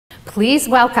Please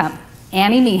welcome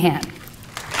Annie Meehan.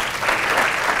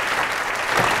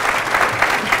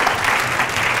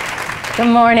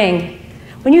 Good morning.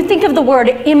 When you think of the word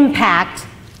impact,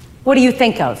 what do you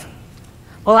think of?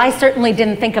 Well, I certainly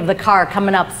didn't think of the car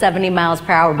coming up 70 miles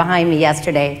per hour behind me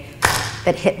yesterday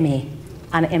that hit me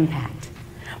on impact.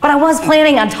 But I was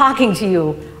planning on talking to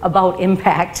you about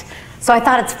impact, so I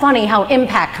thought it's funny how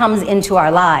impact comes into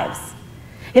our lives.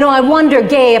 You know, I wonder,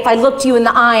 Gay, if I looked you in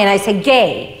the eye and I said,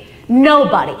 Gay,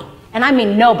 nobody, and I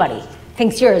mean nobody,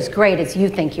 thinks you're as great as you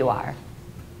think you are.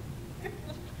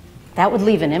 That would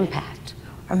leave an impact.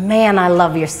 Or, man, I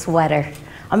love your sweater.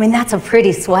 I mean, that's a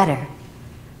pretty sweater.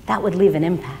 That would leave an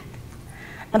impact.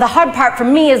 Now, the hard part for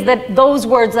me is that those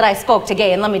words that I spoke to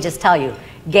Gay, and let me just tell you,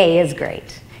 Gay is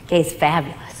great. Gay's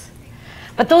fabulous.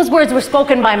 But those words were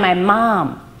spoken by my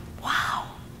mom. Wow.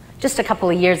 Just a couple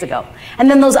of years ago. And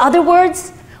then those other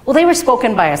words, well, they were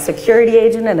spoken by a security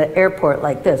agent at an airport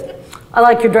like this. I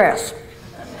like your dress.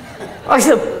 I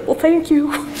said, well, thank you.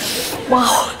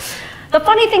 Wow. The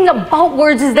funny thing about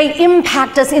words is they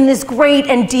impact us in this great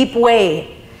and deep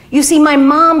way. You see, my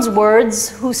mom's words,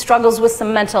 who struggles with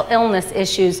some mental illness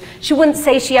issues, she wouldn't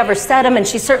say she ever said them, and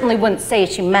she certainly wouldn't say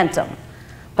she meant them.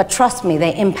 But trust me,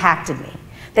 they impacted me.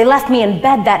 They left me in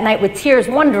bed that night with tears,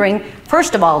 wondering,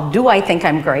 first of all, do I think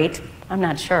I'm great? I'm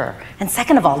not sure. And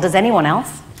second of all, does anyone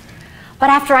else? But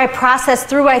after I processed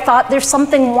through, I thought there's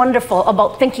something wonderful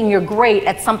about thinking you're great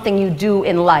at something you do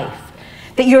in life.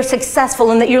 That you're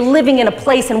successful and that you're living in a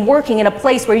place and working in a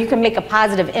place where you can make a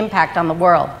positive impact on the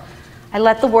world. I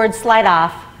let the words slide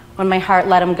off when my heart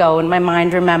let them go and my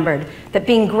mind remembered that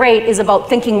being great is about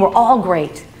thinking we're all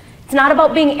great. It's not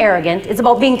about being arrogant, it's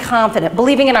about being confident,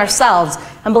 believing in ourselves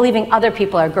and believing other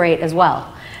people are great as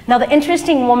well. Now, the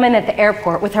interesting woman at the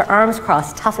airport with her arms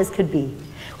crossed, tough as could be,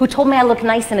 who told me I looked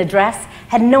nice in a dress,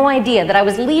 had no idea that I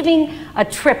was leaving a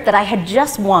trip that I had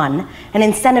just won, an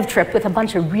incentive trip with a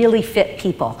bunch of really fit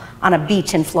people on a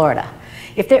beach in Florida.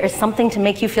 If there is something to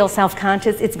make you feel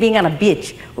self-conscious, it's being on a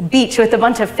beach with a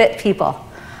bunch of fit people.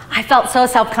 I felt so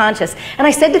self-conscious. And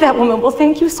I said to that woman, well,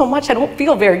 thank you so much. I don't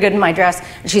feel very good in my dress.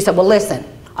 And she said, well, listen,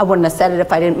 I wouldn't have said it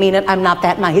if I didn't mean it. I'm not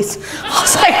that nice. I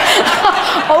was like,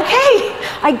 okay,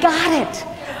 I got it.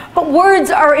 But words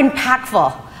are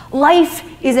impactful. Life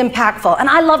is impactful. And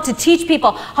I love to teach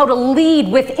people how to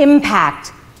lead with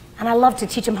impact. And I love to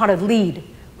teach them how to lead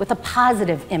with a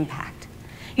positive impact.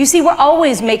 You see, we're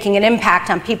always making an impact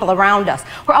on people around us.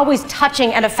 We're always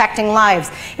touching and affecting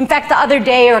lives. In fact, the other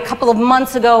day or a couple of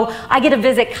months ago, I get to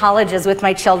visit colleges with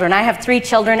my children. I have 3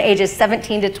 children, ages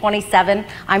 17 to 27.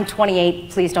 I'm 28,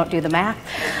 please don't do the math.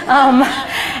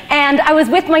 And I was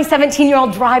with my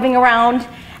 17-year-old driving around,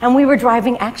 and we were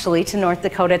driving actually to North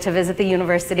Dakota to visit the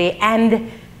university. And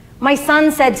my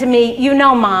son said to me, you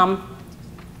know, Mom,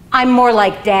 I'm more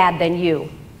like Dad than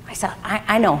you. I said,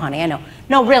 I know, honey, I know.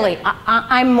 No, really,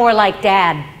 I'm more like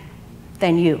Dad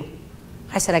than you.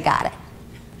 I said, I got it.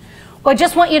 Well, I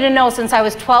just want you to know, since I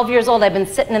was 12 years old, I've been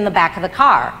sitting in the back of the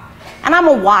car. And I'm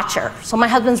a watcher, so my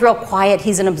husband's real quiet,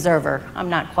 he's an observer. I'm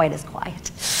not quite as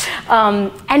quiet.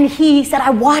 And he said, I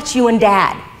watch you and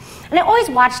Dad. And I always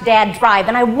watch Dad drive,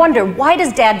 and I wonder, why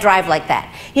does Dad drive like that?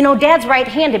 You know, Dad's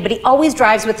right-handed, but he always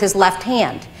drives with his left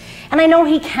hand. And I know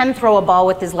he can throw a ball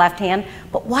with his left hand,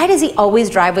 but why does he always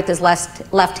drive with his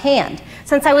left hand?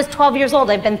 Since I was 12 years old,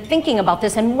 I've been thinking about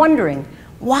this and wondering,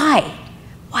 why?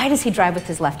 Why does he drive with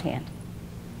his left hand?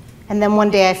 And then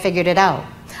one day I figured it out.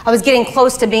 I was getting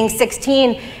close to being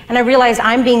 16, and I realized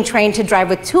I'm being trained to drive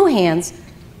with 2 hands,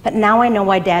 but now I know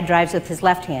why Dad drives with his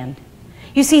left hand.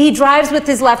 You see, he drives with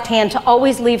his left hand to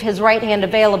always leave his right hand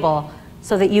available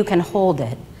so that you can hold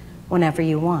it whenever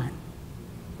you want.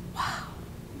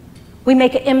 We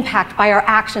make an impact by our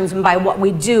actions and by what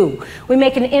we do. We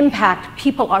make an impact.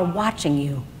 People are watching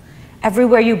you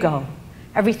everywhere you go,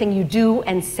 everything you do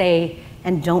and say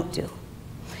and don't do.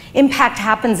 Impact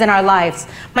happens in our lives.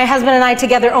 My husband and I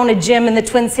together own a gym in the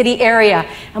Twin City area,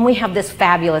 and we have this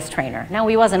fabulous trainer. Now,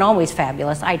 he wasn't always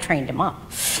fabulous. I trained him up.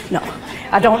 No,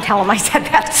 don't tell him I said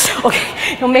that.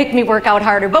 Okay, he'll make me work out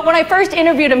harder. But when I first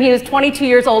interviewed him, he was 22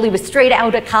 years old. He was straight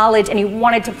out of college, and he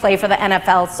wanted to play for the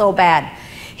NFL so bad.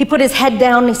 He put his head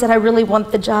down and he said, I really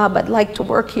want the job. I'd like to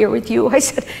work here with you. I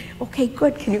said, okay,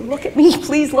 good. Can you look at me?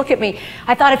 Please look at me.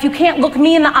 I thought, if you can't look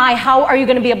me in the eye, how are you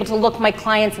going to be able to look my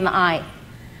clients in the eye?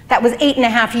 That was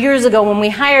 8.5 years ago when we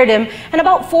hired him. And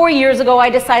about 4 years ago,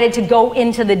 I decided to go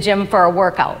into the gym for a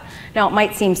workout. Now, it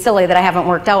might seem silly that I haven't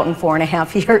worked out in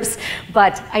 4.5 years,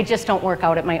 but I just don't work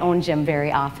out at my own gym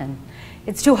very often.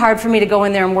 It's too hard for me to go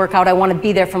in there and work out. I want to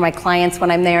be there for my clients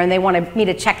when I'm there, and they want me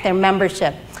to check their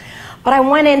membership. But I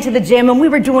went into the gym and we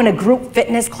were doing a group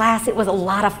fitness class. It was a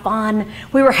lot of fun.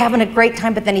 We were having a great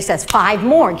time, but then he says, 5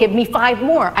 more, give me 5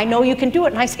 more. I know you can do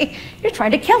it. And I say, you're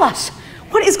trying to kill us.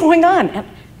 What is going on? And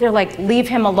they're like, leave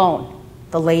him alone.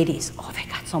 The ladies, oh, they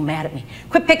got so mad at me.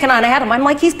 Quit picking on Adam. I'm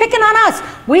like, he's picking on us.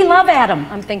 We love Adam.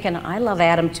 I'm thinking, I love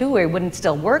Adam too, or he wouldn't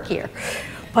still work here.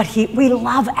 But we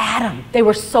love Adam. They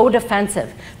were so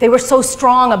defensive. They were so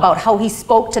strong about how he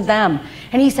spoke to them.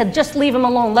 And he said, just leave him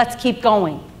alone. Let's keep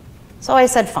going. So I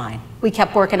said, fine. We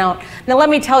kept working out. Now let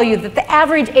me tell you that the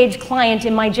average age client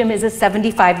in my gym is a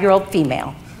 75-year-old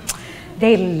female.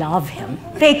 They love him.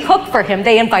 They cook for him.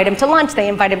 They invite him to lunch. They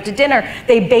invite him to dinner.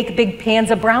 They bake big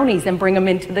pans of brownies and bring him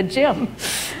into the gym.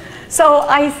 So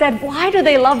I said, why do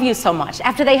they love you so much?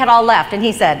 After they had all left, and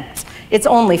he said, it's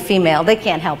only female. They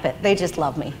can't help it. They just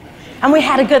love me. And we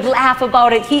had a good laugh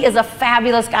about it. He is a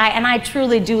fabulous guy, and I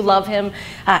truly do love him.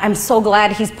 I'm so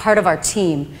glad he's part of our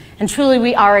team. And truly,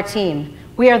 we are a team.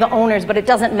 We are the owners, but it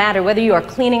doesn't matter whether you are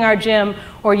cleaning our gym,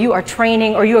 or you are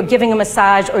training, or you are giving a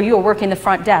massage, or you are working the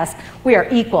front desk. We are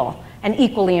equal and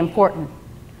equally important.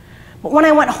 But when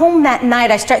I went home that night,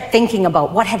 I started thinking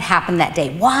about what had happened that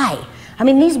day. Why? I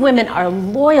mean, these women are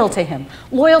loyal to him.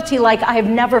 Loyalty like I have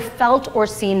never felt or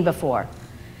seen before.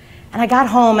 And I got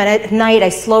home, and at night I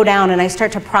slow down and I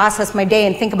start to process my day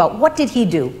and think about, what did he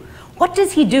do? What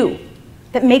does he do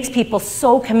that makes people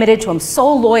so committed to him,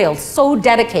 so loyal, so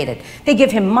dedicated? They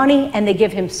give him money and they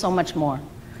give him so much more.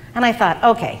 And I thought,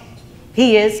 okay,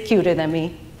 he is cuter than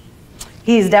me.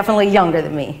 He's definitely younger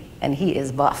than me, and he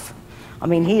is buff. I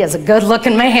mean, he is a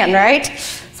good-looking man, right?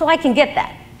 So I can get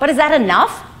that. But is that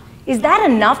enough? Is that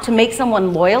enough to make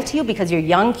someone loyal to you because you're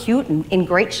young, cute, and in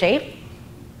great shape?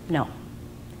 No.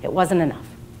 It wasn't enough.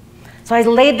 So I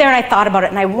laid there and I thought about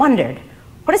it and I wondered,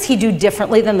 what does he do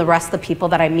differently than the rest of the people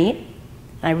that I meet? And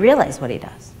I realized what he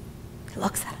does. He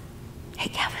looks at him. Hey,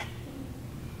 Kevin,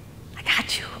 I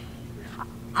got you.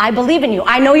 I believe in you.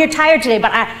 I know you're tired today,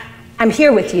 but I'm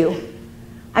here with you.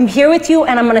 I'm here with you,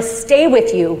 and I'm going to stay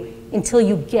with you until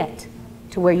you get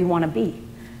to where you want to be.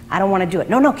 I don't want to do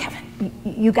it. No, Kevin,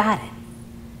 you got it.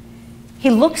 He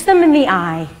looks them in the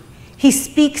eye. He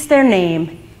speaks their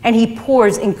name. And he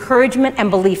pours encouragement and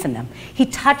belief in them. He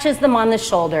touches them on the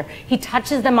shoulder. He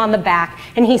touches them on the back.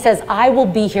 And he says, I will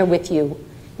be here with you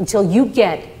until you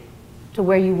get to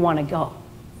where you want to go.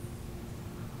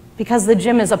 Because the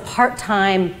gym is a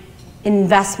part-time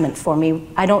investment for me.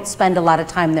 I don't spend a lot of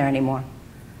time there anymore.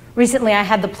 Recently, I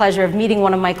had the pleasure of meeting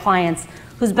one of my clients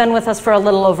who's been with us for a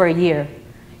little over a year.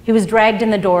 He was dragged in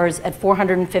the doors at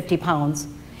 450 pounds.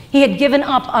 He had given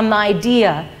up on the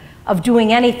idea of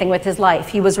doing anything with his life.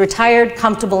 He was retired,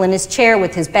 comfortable in his chair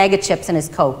with his bag of chips and his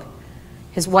Coke.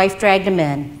 His wife dragged him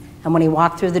in, and when he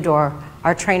walked through the door,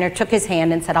 our trainer took his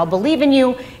hand and said, I'll believe in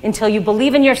you until you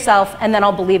believe in yourself, and then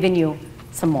I'll believe in you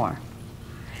some more.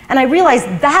 And I realized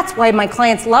that's why my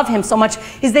clients love him so much,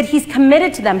 is that he's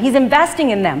committed to them. He's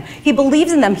investing in them. He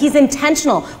believes in them. He's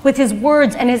intentional with his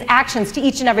words and his actions to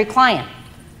each and every client.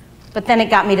 But then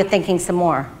it got me to thinking some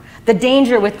more. The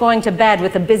danger with going to bed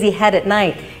with a busy head at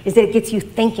night is that it gets you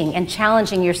thinking and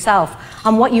challenging yourself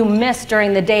on what you missed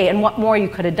during the day and what more you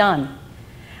could have done.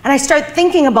 And I start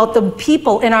thinking about the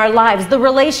people in our lives, the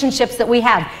relationships that we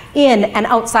have in and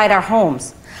outside our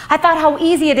homes. I thought how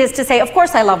easy it is to say, of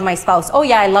course I love my spouse. Oh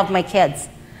yeah, I love my kids.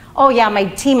 Oh yeah, my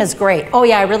team is great. Oh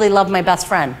yeah, I really love my best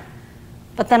friend.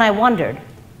 But then I wondered,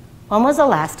 when was the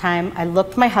last time I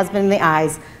looked my husband in the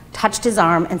eyes, touched his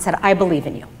arm, and said, I believe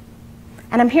in you.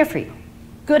 And I'm here for you.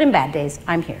 Good and bad days,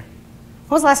 I'm here.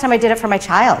 When was the last time I did it for my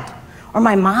child or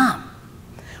my mom?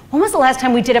 When was the last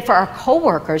time we did it for our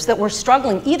coworkers that were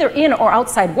struggling either in or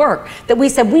outside work, that we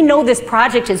said, we know this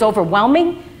project is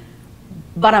overwhelming,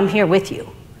 but I'm here with you.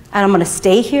 And I'm going to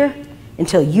stay here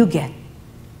until you get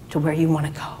to where you want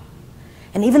to go.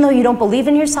 And even though you don't believe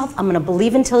in yourself, I'm going to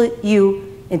believe until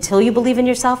you believe in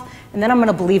yourself, and then I'm going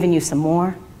to believe in you some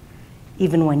more,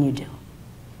 even when you do.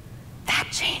 That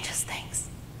changes things.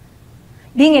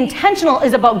 Being intentional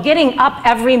is about getting up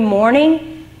every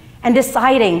morning and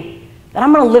deciding that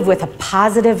I'm going to live with a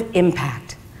positive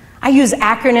impact. I use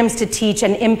acronyms to teach,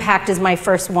 and impact is my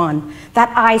first one.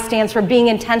 That I stands for being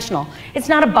intentional. It's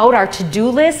not about our to-do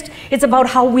list. It's about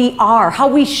how we are, how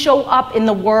we show up in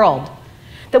the world.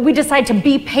 That we decide to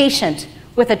be patient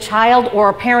with a child or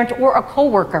a parent or a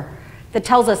coworker that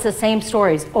tells us the same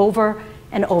stories over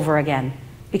and over again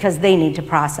because they need to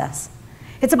process.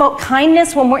 It's about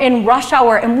kindness when we're in rush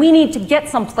hour and we need to get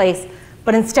someplace,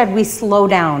 but instead we slow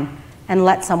down and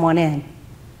let someone in.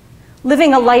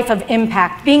 Living a life of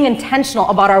impact, being intentional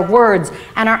about our words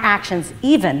and our actions,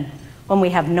 even when we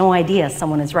have no idea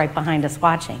someone is right behind us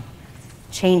watching,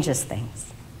 changes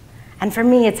things. And for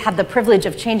me, it's had the privilege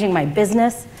of changing my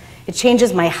business. It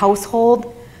changes my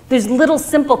household. There's little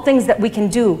simple things that we can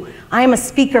do. I am a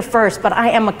speaker first, but I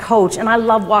am a coach, and I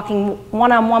love walking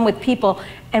one-on-one with people,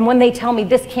 and when they tell me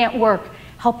this can't work,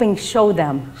 helping show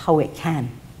them how it can.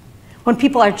 When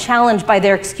people are challenged by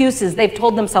their excuses they've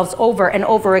told themselves over and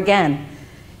over again,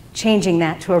 changing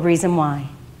that to a reason why.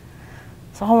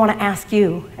 So I want to ask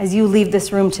you, as you leave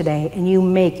this room today and you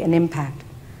make an impact,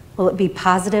 will it be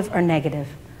positive or negative?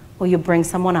 Will you bring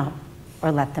someone up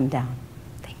or let them down?